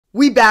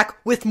We back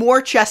with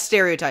more chess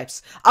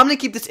stereotypes. I'm going to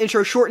keep this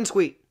intro short and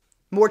sweet.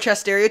 More chess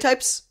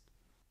stereotypes,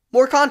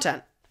 more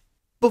content.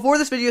 Before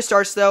this video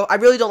starts though, I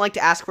really don't like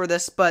to ask for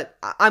this, but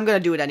I'm going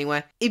to do it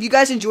anyway. If you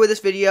guys enjoy this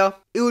video,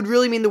 it would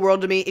really mean the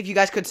world to me if you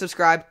guys could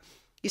subscribe.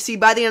 You see,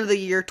 by the end of the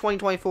year,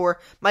 2024,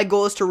 my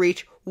goal is to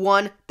reach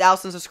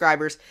 1,000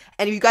 subscribers.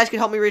 And if you guys could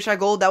help me reach that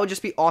goal, that would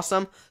just be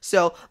awesome.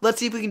 So, let's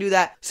see if we can do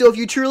that. So, if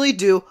you truly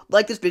do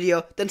like this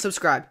video, then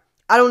subscribe.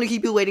 I don't want to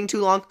keep you waiting too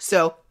long,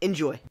 so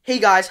enjoy. Hey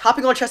guys,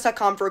 hopping on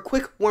chess.com for a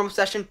quick warm-up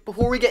session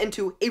before we get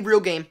into a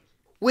real game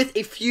with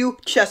a few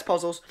chess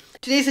puzzles.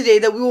 Today's the day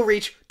that we will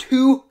reach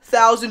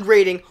 2,000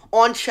 rating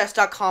on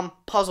chess.com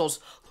puzzles.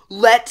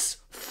 Let's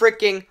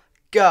freaking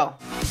go.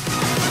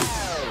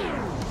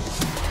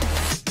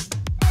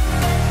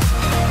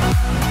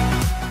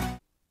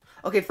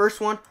 Okay,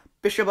 first one,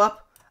 bishop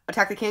up,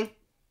 attack the king.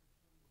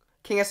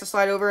 King has to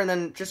slide over and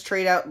then just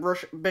trade out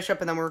bishop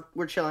and then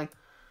we're chilling.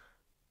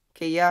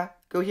 Okay, yeah.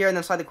 Go here and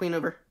then slide the queen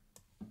over.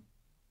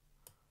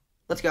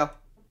 Let's go.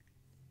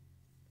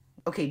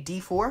 Okay,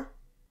 d4.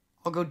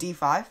 I'll go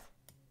d5.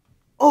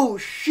 Oh,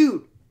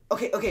 shoot.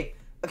 Okay.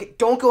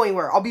 Don't go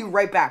anywhere. I'll be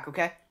right back,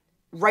 okay?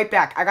 Right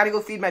back. I gotta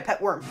go feed my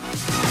pet worm.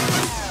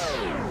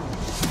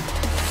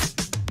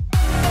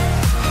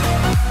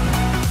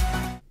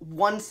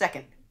 1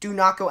 second. Do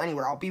not go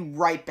anywhere. I'll be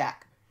right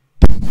back.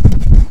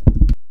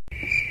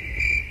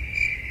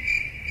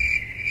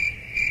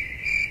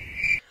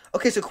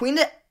 Okay, so queen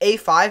to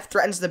a5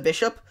 threatens the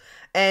bishop,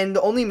 and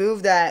the only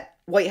move that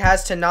white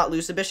has to not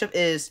lose the bishop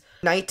is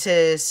knight to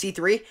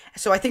c3.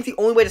 So I think the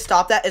only way to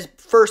stop that is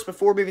first,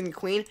 before moving the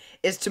queen,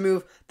 is to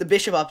move the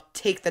bishop up,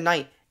 take the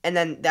knight, and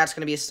then that's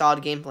going to be a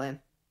solid game plan.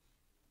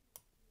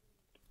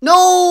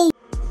 No!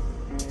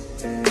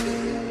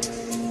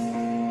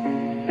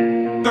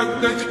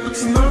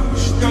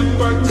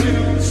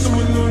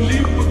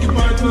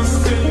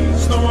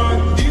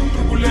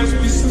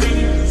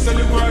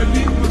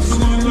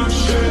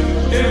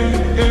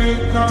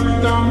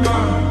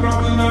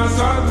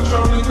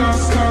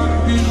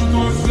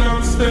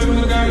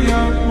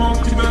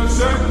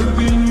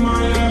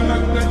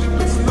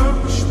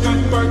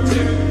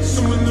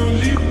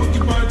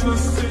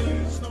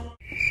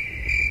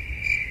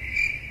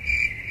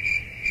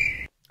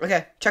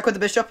 Okay, check with the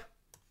bishop.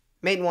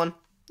 Mate in one.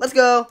 Let's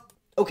go.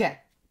 Okay,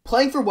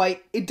 playing for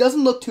white, it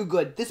doesn't look too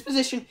good. This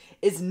position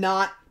is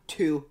not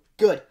too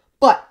good.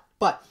 But,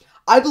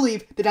 I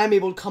believe that I'm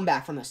able to come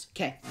back from this.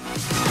 Okay.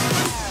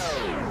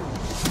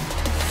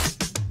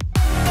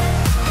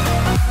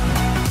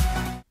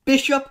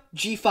 Bishop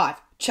g5.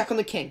 Check on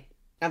the king.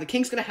 Now the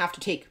king's going to have to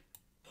take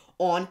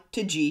on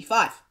to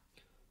g5.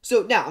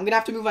 So now I'm going to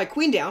have to move my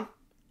queen down.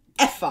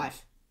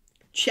 f5.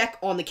 Check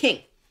on the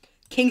king.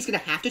 King's going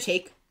to have to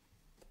take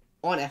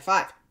on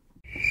f5.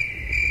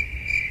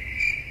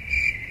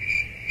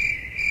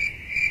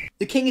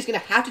 The king is going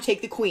to have to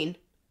take the queen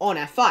on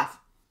f5.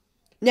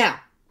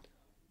 Now,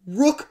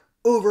 rook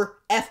over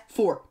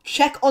f4.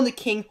 Check on the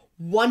king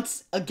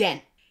once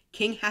again.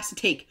 King has to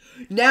take.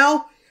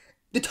 Now,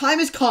 the time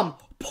has come.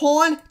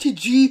 Pawn to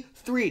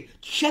g3.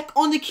 Check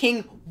on the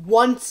king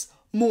once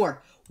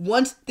more.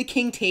 Once the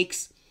king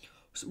takes,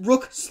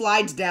 rook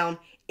slides down.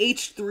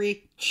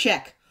 h3,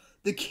 check.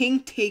 The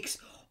king takes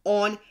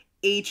on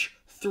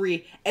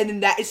h3. And then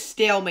that is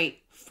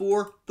stalemate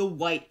for the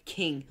white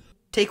king.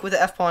 Take with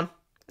the f-pawn.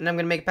 And I'm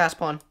going to make a pass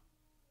pawn.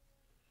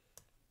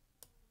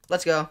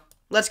 Let's go.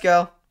 Let's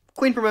go.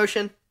 Queen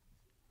promotion.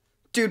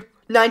 Dude,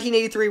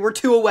 1983, we're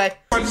 2 away.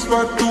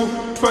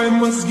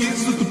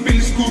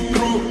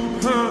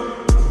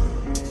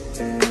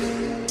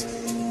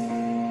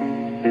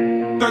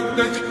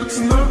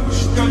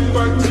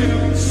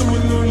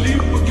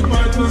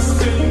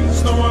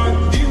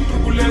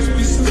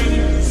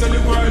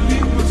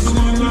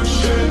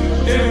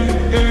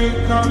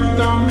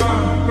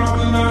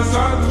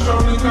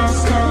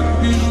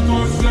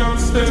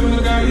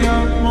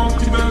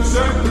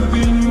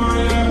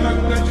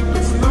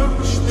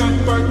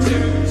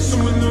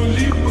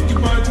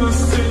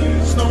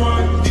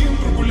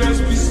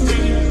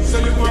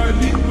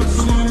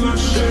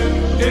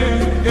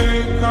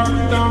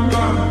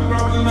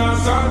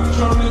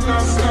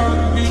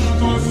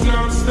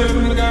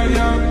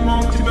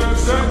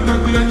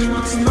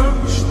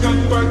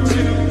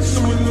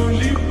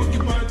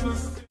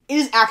 It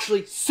is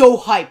actually so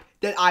hype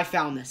that I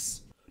found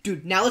this.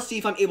 Dude, now let's see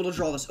if I'm able to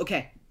draw this.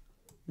 Okay.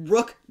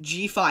 Rook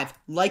g5,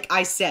 like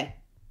I said.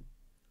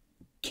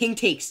 King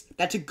takes.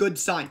 That's a good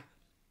sign.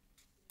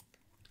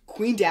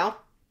 Queen down.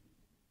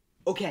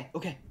 Okay.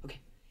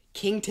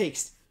 King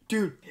takes.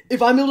 Dude,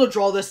 if I'm able to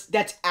draw this,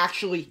 that's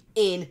actually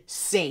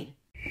insane.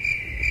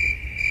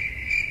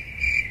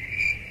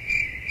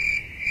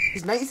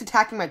 His knight is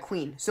attacking my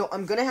queen, so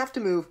I'm going to have to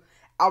move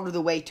out of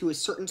the way to a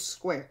certain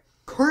square.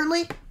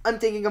 Currently, I'm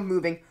thinking of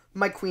moving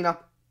my queen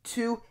up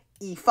to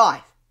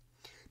e5.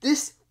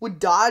 This would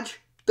dodge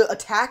the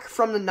attack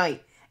from the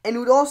knight, and it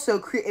would also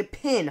create a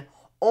pin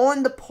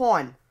on the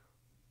pawn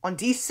on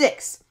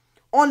d6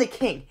 on the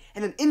king,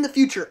 and then in the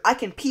future I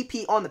can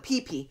PP on the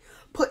PP.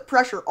 put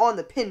pressure on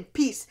the pin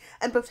piece,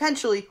 and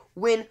potentially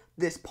win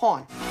this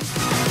pawn.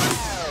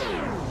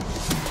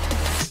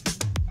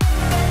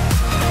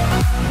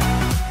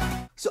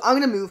 So I'm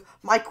going to move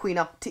my queen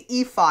up to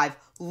e5.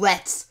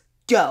 Let's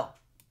go.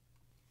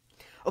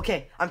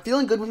 Okay, I'm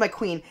feeling good with my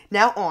queen.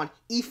 Now on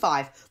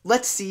e5.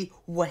 Let's see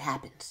what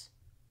happens.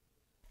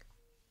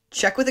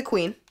 Check with the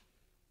queen.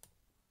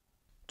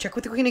 Check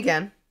with the queen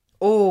again.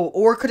 Oh,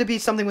 or could it be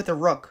something with the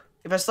rook?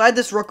 If I slide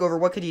this rook over,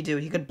 what could he do?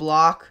 He could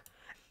block,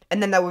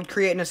 and then that would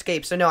create an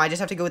escape. So no, I just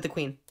have to go with the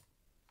queen.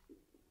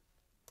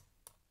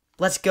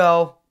 Let's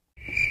go.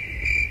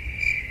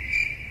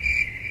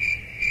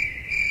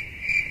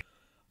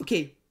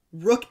 Okay,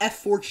 rook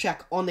f4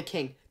 check on the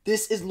king.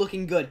 This is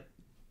looking good.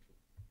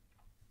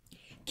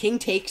 King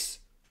takes.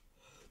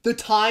 The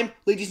time,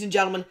 ladies and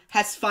gentlemen,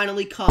 has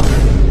finally come.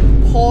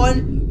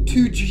 Pawn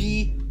to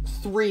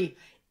g3.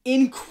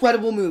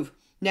 Incredible move.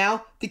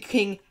 Now the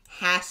king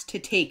has to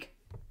take.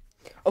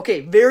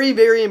 Okay, very,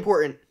 very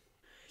important.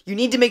 You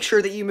need to make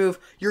sure that you move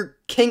your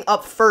king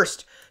up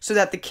first so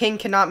that the king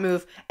cannot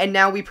move. And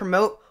now we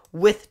promote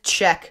with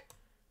check.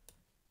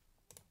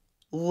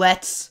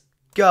 Let's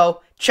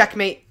go.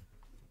 Checkmate.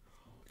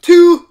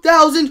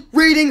 2,000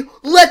 rating.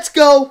 Let's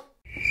go.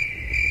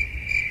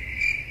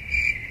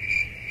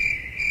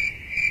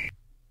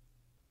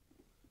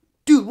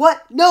 Dude,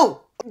 what?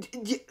 No.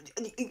 Okay.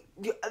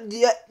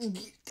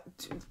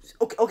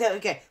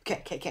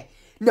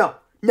 No.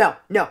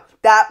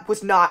 That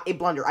was not a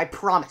blunder. I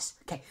promise.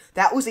 Okay,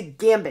 that was a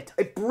gambit.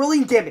 A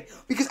brilliant gambit.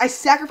 Because I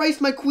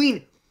sacrificed my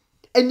queen.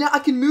 And now I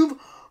can move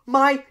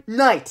my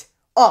knight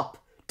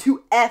up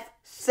to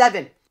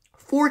f7.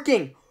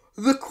 Forking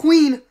the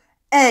queen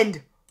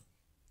and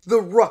the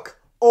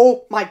rook.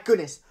 Oh my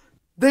goodness.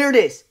 There it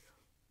is.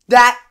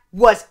 That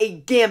was a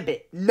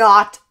gambit,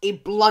 not a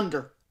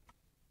blunder.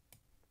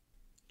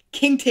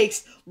 King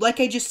takes, like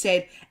I just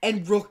said,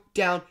 and rook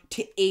down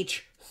to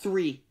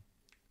h3.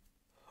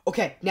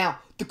 Okay, now,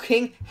 the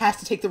king has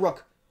to take the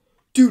rook.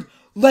 Dude,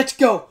 let's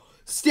go.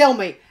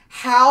 Stalemate.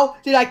 How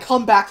did I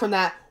come back from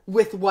that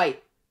with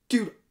white?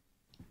 Dude,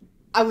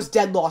 I was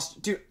dead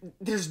lost. Dude,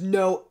 there's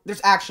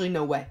actually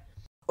no way.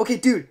 Okay,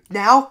 dude,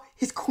 now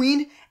his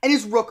queen and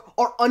his rook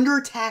are under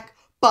attack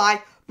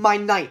by my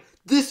knight.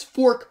 This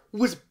fork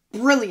was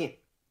brilliant.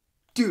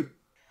 Dude,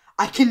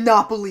 I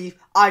cannot believe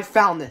I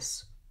found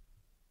this.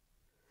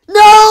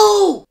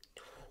 No!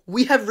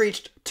 We have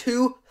reached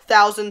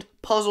 2,000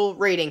 puzzle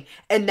rating,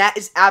 and that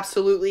is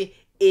absolutely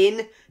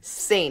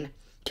insane.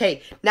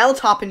 Okay, now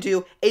let's hop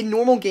into a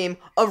normal game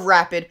of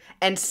Rapid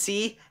and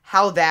see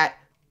how that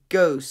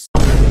goes.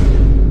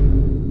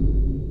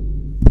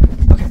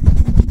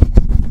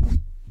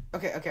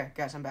 Okay,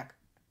 guys, I'm back.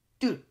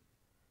 Dude,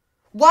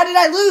 why did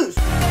I lose?